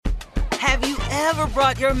Have you ever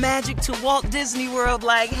brought your magic to Walt Disney World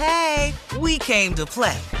like, hey, we came to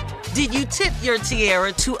play? Did you tip your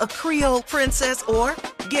tiara to a Creole princess or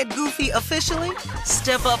get goofy officially?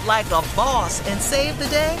 Step up like a boss and save the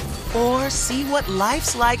day? Or see what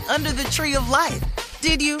life's like under the tree of life?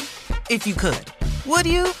 Did you? If you could. Would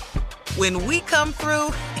you? When we come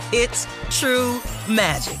through, it's true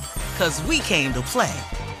magic. 'Cause we came to play.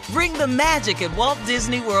 Bring the magic at Walt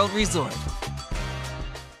Disney World Resort.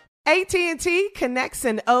 AT&T connects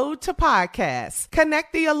an ode to podcasts.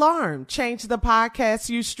 Connect the alarm. Change the podcast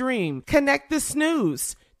you stream. Connect the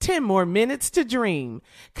snooze. 10 more minutes to dream.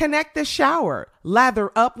 Connect the shower.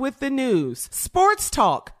 Lather up with the news. Sports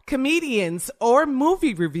talk, comedians, or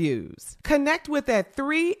movie reviews. Connect with that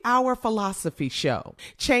 3-hour philosophy show.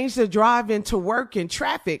 Change the drive into work in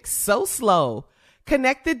traffic so slow.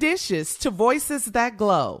 Connect the dishes to voices that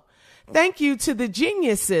glow. Thank you to the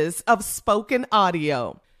geniuses of spoken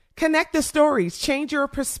audio. Connect the stories, change your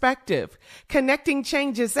perspective. Connecting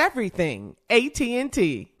changes everything.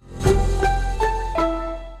 AT&T.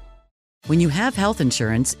 When you have health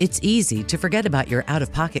insurance, it's easy to forget about your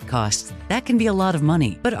out-of-pocket costs. That can be a lot of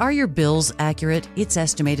money. But are your bills accurate? It's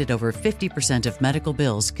estimated over 50% of medical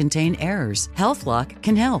bills contain errors. HealthLock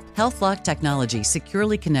can help. HealthLock technology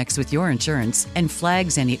securely connects with your insurance and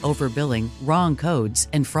flags any overbilling, wrong codes,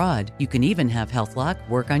 and fraud. You can even have HealthLock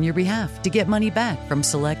work on your behalf to get money back from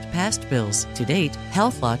select past bills. To date,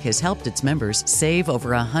 HealthLock has helped its members save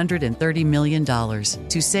over $130 million.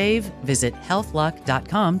 To save, visit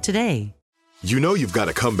healthlock.com today. You know you've got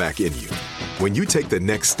a comeback in you. When you take the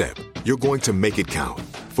next step, you're going to make it count.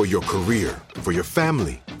 For your career, for your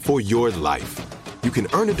family, for your life. You can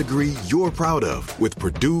earn a degree you're proud of with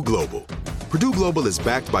Purdue Global. Purdue Global is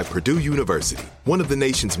backed by Purdue University, one of the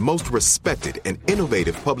nation's most respected and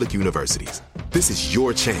innovative public universities. This is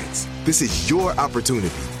your chance. This is your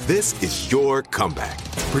opportunity. This is your comeback.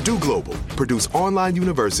 Purdue Global, Purdue's online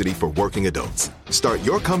university for working adults. Start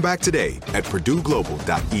your comeback today at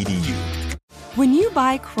purdueglobal.edu. When you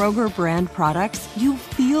buy Kroger brand products, you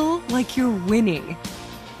feel like you're winning.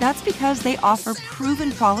 That's because they offer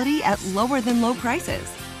proven quality at lower than low prices.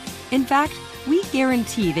 In fact, we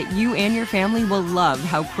guarantee that you and your family will love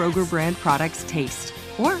how Kroger brand products taste,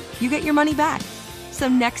 or you get your money back. So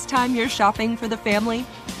next time you're shopping for the family,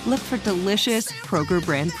 look for delicious Kroger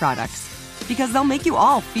brand products, because they'll make you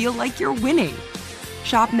all feel like you're winning.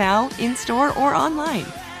 Shop now, in-store, or online.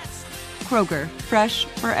 Kroger, fresh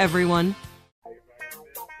for everyone.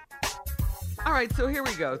 All right, so here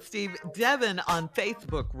we go. Steve, Devin on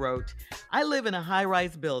Facebook wrote, I live in a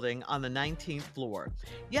high-rise building on the 19th floor.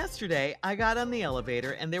 Yesterday, I got on the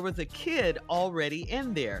elevator and there was a kid already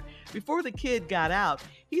in there. Before the kid got out,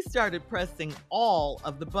 he started pressing all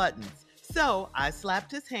of the buttons. So I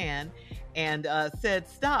slapped his hand and said,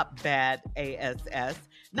 stop, bad ASS.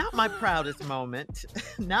 Not my proudest moment.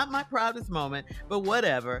 Not my proudest moment, but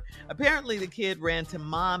whatever. Apparently the kid ran to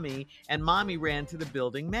mommy and mommy ran to the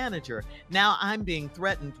building manager. Now I'm being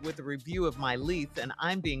threatened with a review of my lease and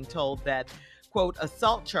I'm being told that, quote,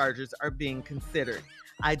 assault charges are being considered.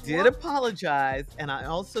 I did apologize, and I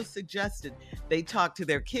also suggested they talk to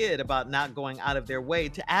their kid about not going out of their way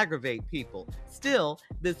to aggravate people. Still,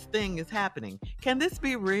 this thing is happening. Can this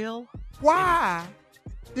be real? Why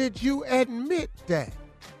did you admit that?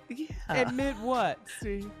 Yeah. Admit what,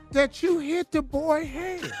 Steve? That you hit the boy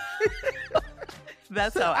head.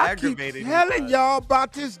 That's how I aggravating keep telling y'all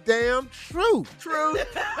about this damn truth.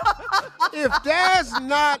 If there's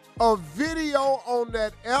not a video on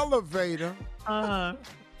that elevator, I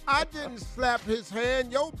didn't slap his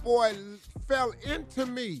hand. Your boy fell into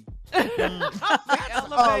me. That's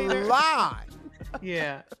a lie.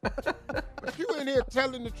 Yeah. But you in here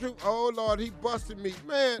telling the truth. Oh, Lord, he busted me.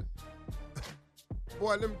 Man,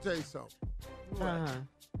 boy, let me tell you something.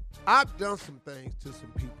 I've done some things to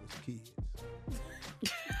some people's kids.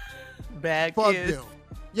 Bad For kids. them.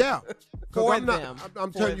 Yeah. For I'm them.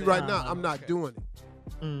 I'm telling you right now, I'm not Okay. doing it.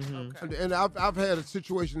 Mm-hmm. And I've had a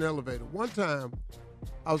situation in the elevator. One time,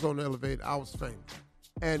 I was on the elevator. I was famous.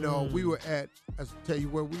 And we were at, I'll tell you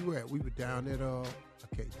where we were at. We were down at,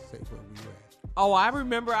 I can't say where we were at. Oh, I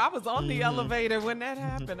remember. I was on the elevator when that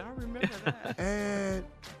happened. I remember that. And,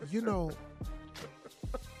 you know,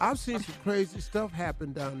 I've seen some crazy stuff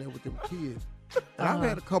happen down there with them kids. And I've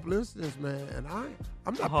had a couple incidents, man, and I'm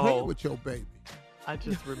not playing with your baby. I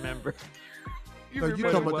just remember. You talking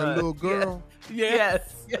about that little girl?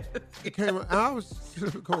 Yes. Came, and I was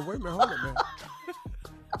going, wait a minute, hold on, man.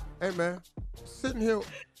 Hey, man, sitting here.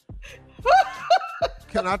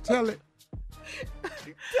 Can I tell it?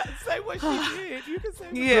 Say what she did. You can say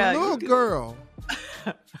what Yeah. The little girl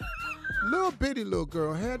little bitty little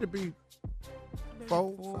girl, had to be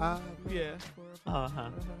 4, 5. Yeah.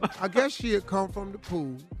 I guess she had come from the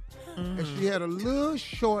pool, and she had a little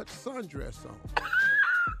short sundress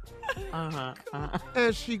on.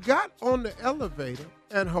 And she got on the elevator,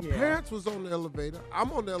 and her parents was on the elevator.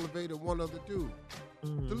 I'm on the elevator, one other dude.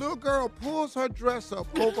 The little girl pulls her dress up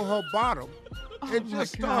over her bottom and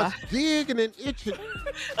just starts digging and itching.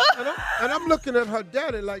 And I'm looking at her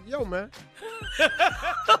daddy like, yo, man.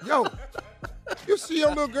 Yo, you see your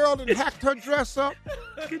little girl that hacked her dress up?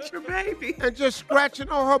 Get your baby. And just scratching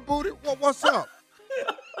on her booty? What's up?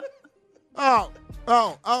 Oh,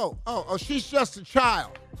 she's just a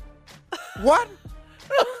child. What?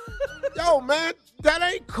 Yo, man, that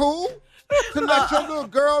ain't cool. To let your little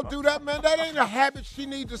girl do that, man, that ain't a habit she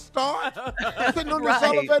need to start. Sitting on this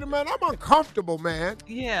elevator, man, I'm uncomfortable, man.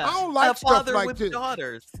 Yeah. I don't like stuff like with this.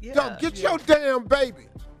 Daughters. Yeah. Yo, get your damn baby.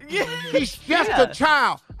 Yeah. She's just a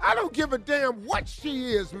child. I don't give a damn what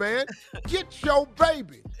she is, man. Get your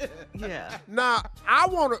baby. Yeah. Now,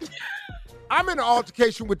 I'm in an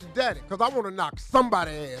altercation with the daddy because I want to knock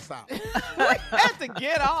somebody's ass out. We had to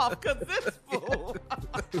get off because this fool.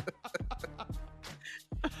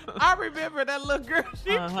 I remember that little girl,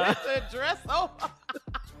 she put her dress on.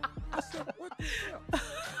 I said, what the hell?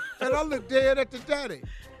 And I looked dead at the daddy.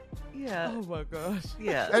 Yeah. Oh, my gosh.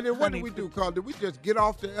 Yeah. And then what did we do, Carl? Did we just get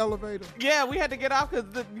off the elevator? Yeah, we had to get off because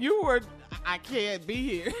you were, I can't be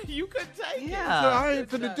here. You couldn't take it. So I ain't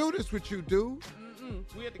finna do this with you, dude.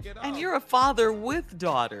 We had to get off. And you're a father with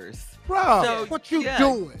daughters. Bro, So, what you yeah.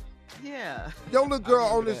 doing? Yeah. Your little girl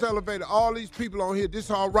on this elevator, all these people on here, this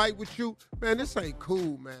all right with you? Man, this ain't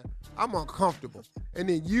cool, man. I'm uncomfortable. And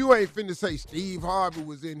then you ain't finna say Steve Harvey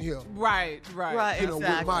was in here. Right. You know,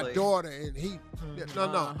 with my daughter, and he...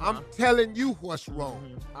 No. I'm telling you what's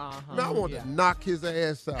wrong. Man, I want to knock his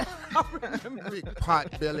ass out. Big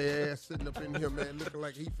pot belly ass sitting up in here, man, looking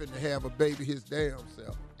like he finna have a baby his damn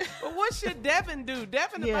self. But what should Devin do?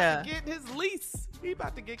 Devin about to get his lease. He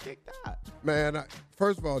about to get kicked out. Man,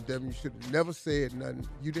 first of all, Devin, you should have never said nothing.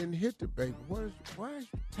 You didn't hit the baby. Why is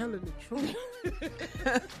you telling the truth?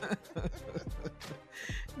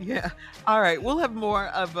 Yeah. All right. We'll have more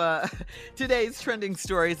of today's trending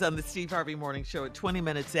stories on the Steve Harvey Morning Show at 20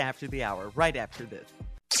 minutes after the hour, right after this.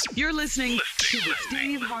 You're listening to the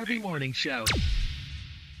Steve Harvey Morning Show.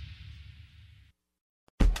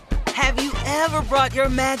 Have you ever brought your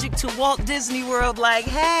magic to Walt Disney World like,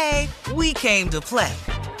 hey, we came to play?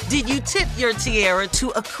 Did you tip your tiara to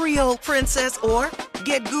a Creole princess or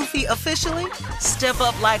get goofy officially? Step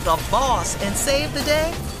up like a boss and save the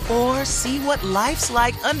day? Or see what life's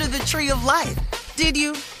like under the tree of life? Did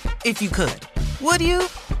you? If you could. Would you?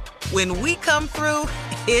 When we come through,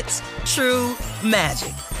 it's true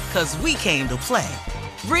magic. 'Cause we came to play.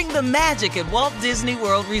 Bring the magic at Walt Disney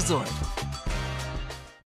World Resort.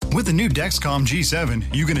 With the new Dexcom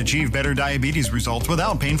G7, you can achieve better diabetes results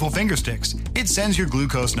without painful finger sticks. It sends your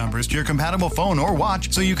glucose numbers to your compatible phone or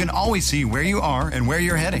watch so you can always see where you are and where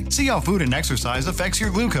you're heading. See how food and exercise affects your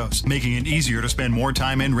glucose, making it easier to spend more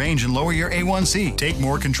time in range and lower your A1C. Take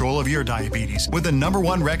more control of your diabetes with the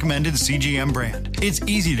 #1 recommended CGM brand. It's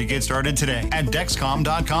easy to get started today at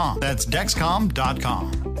Dexcom.com. That's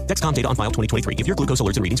Dexcom.com. Dexcom data on file 2023. If your glucose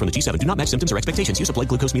alerts and readings from the G7 do not match symptoms or expectations, use a blood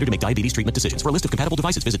glucose meter to make diabetes treatment decisions. For a list of compatible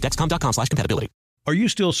devices, visit Dexcom.com/compatibility. Are you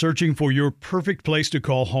still searching for your perfect place to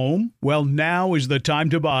call home? Well, now is the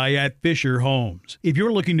time to buy at Fisher Homes. If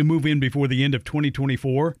you're looking to move in before the end of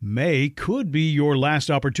 2024, May could be your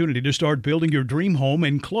last opportunity to start building your dream home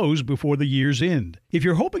and close before the year's end. If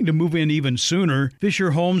you're hoping to move in even sooner,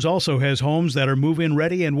 Fisher Homes also has homes that are move-in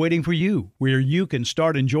ready and waiting for you, where you can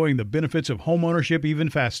start enjoying the benefits of homeownership even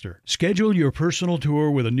faster. Schedule your personal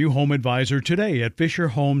tour with a new home advisor today at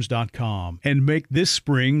FisherHomes.com and make this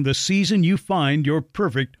spring the season you find your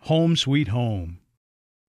perfect home sweet home.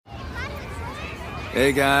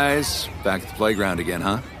 Hey guys, back at the playground again,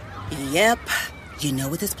 huh? Yep. You know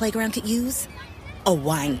what this playground could use? A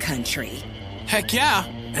wine country. Heck yeah,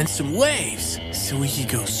 and some waves so we could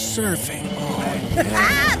go surfing. Oh,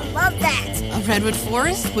 yeah. Love that. A redwood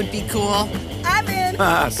forest would be cool. I'm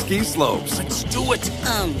in. Ski slopes. Let's do it.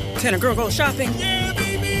 Can a girl go shopping? Yeah,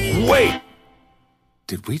 baby. Wait.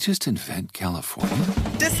 Did we just invent California?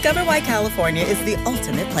 Discover why California is the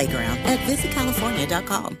ultimate playground at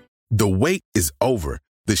visitcalifornia.com. The wait is over.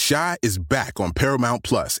 The Chi is back on Paramount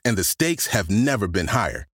Plus, and the stakes have never been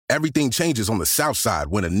higher. Everything changes on the South Side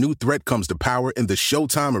when a new threat comes to power in the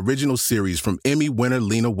Showtime original series from Emmy winner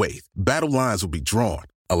Lena Waithe. Battle lines will be drawn,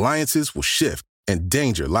 alliances will shift, and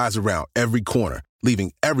danger lies around every corner,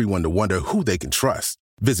 leaving everyone to wonder who they can trust.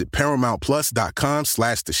 Visit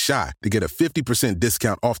ParamountPlus.com/The Chi to get a 50%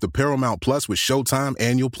 discount off the Paramount Plus with Showtime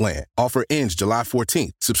annual plan. Offer ends July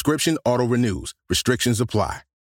 14th. Subscription auto-renews. Restrictions apply.